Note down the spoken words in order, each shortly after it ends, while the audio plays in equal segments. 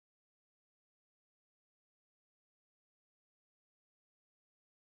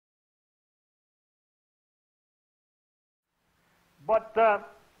But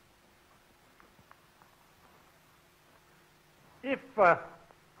if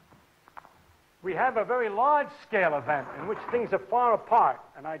we have a very large-scale event in which things are far apart,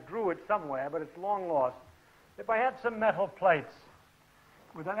 and I drew it somewhere, but it's long lost. If I had some metal plates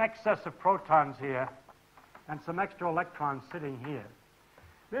with an excess of protons here and some extra electrons sitting here,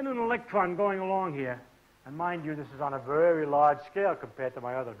 then an electron going along here, and mind you, this is on a very large scale compared to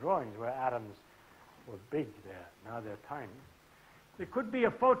my other drawings where atoms were big there. Now they're tiny. There could be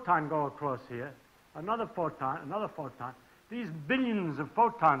a photon go across here, another photon, another photon. These billions of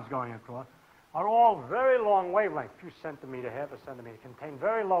photons going across are all very long wavelength, a few centimeter, half a centimeter, contain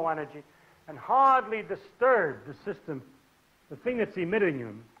very low energy and hardly disturb the system. The thing that's emitting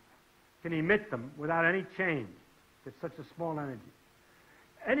them can emit them without any change. It's such a small energy.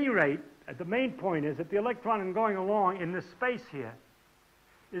 At any rate, the main point is that the electron going along in this space here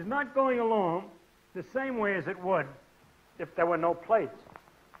is not going along the same way as it would if there were no plates.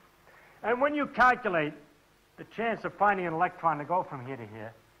 And when you calculate the chance of finding an electron to go from here to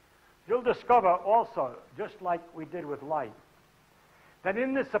here, you'll discover also, just like we did with light, that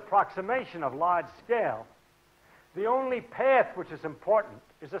in this approximation of large scale, the only path which is important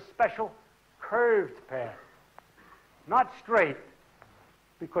is a special curved path, not straight,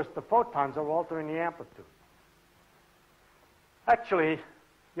 because the photons are altering the amplitude. Actually,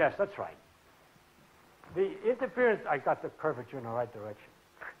 yes, that's right. The interference, I got the curvature in the right direction.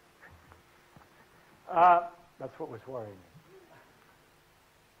 That's what was worrying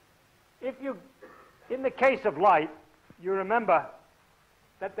me. If you, in the case of light, you remember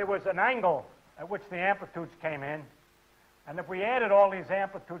that there was an angle at which the amplitudes came in, and if we added all these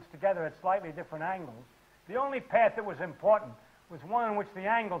amplitudes together at slightly different angles, the only path that was important was one in which the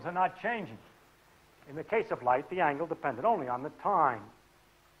angles are not changing. In the case of light, the angle depended only on the time.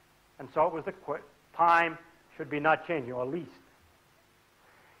 And so it was the time should be not changing, or least.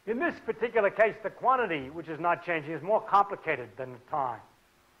 In this particular case, the quantity, which is not changing, is more complicated than the time.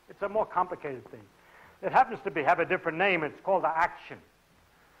 It's a more complicated thing. It happens to have a different name. It's called the action.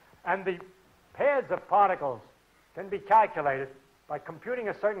 And the pairs of particles can be calculated by computing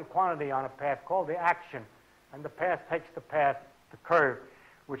a certain quantity on a path called the action. And the path takes the path, the curve,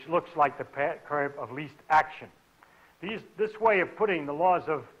 which looks like the curve of least action. This way of putting the laws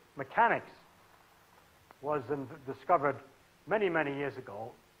of mechanics was discovered many, many years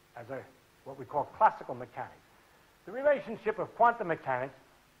ago as what we call classical mechanics. The relationship of quantum mechanics,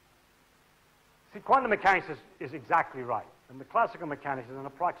 quantum mechanics is exactly right, and the classical mechanics is an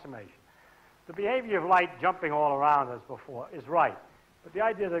approximation. The behavior of light jumping all around as before is right, but the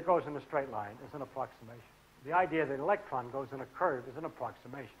idea that it goes in a straight line is an approximation. The idea that an electron goes in a curve is an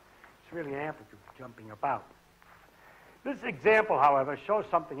approximation. It's really amplitude jumping about. This example, however, shows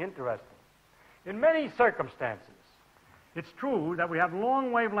something interesting. In many circumstances, it's true that we have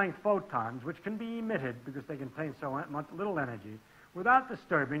long wavelength photons which can be emitted because they contain so much little energy without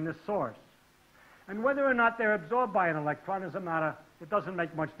disturbing the source. And whether or not they're absorbed by an electron is a matter, it doesn't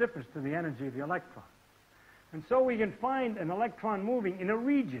make much difference to the energy of the electron. And so we can find an electron moving in a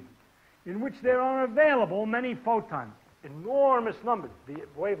region in which there are available many photons, enormous numbers. The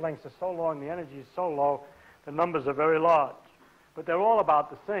wavelengths are so long, the energy is so low, the numbers are very large, but they're all about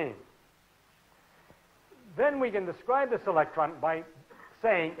the same. Then we can describe this electron by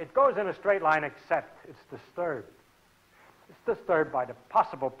saying it goes in a straight line except it's disturbed. It's disturbed by the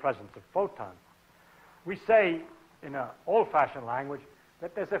possible presence of photons. We say, in an old-fashioned language,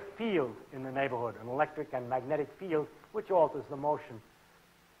 that there's a field in the neighborhood, an electric and magnetic field, which alters the motion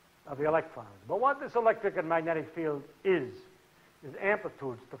of the electrons. But what this electric and magnetic field is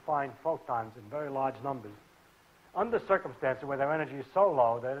amplitudes to find photons in very large numbers under circumstances where their energy is so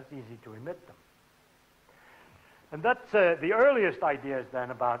low that it's easy to emit them. And that's the earliest ideas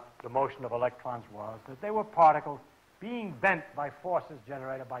then about the motion of electrons was that they were particles being bent by forces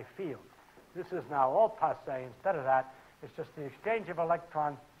generated by fields. This is now all passé. Instead of that, it's just the exchange of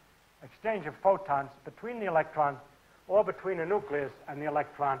electrons, exchange of photons between the electrons or between a nucleus and the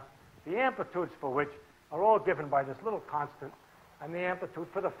electron, the amplitudes for which are all given by this little constant, and the amplitude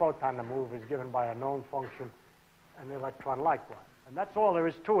for the photon to move is given by a known function, and the electron likewise. And that's all there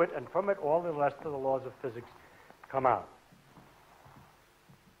is to it, and from it all the rest of the laws of physics come out.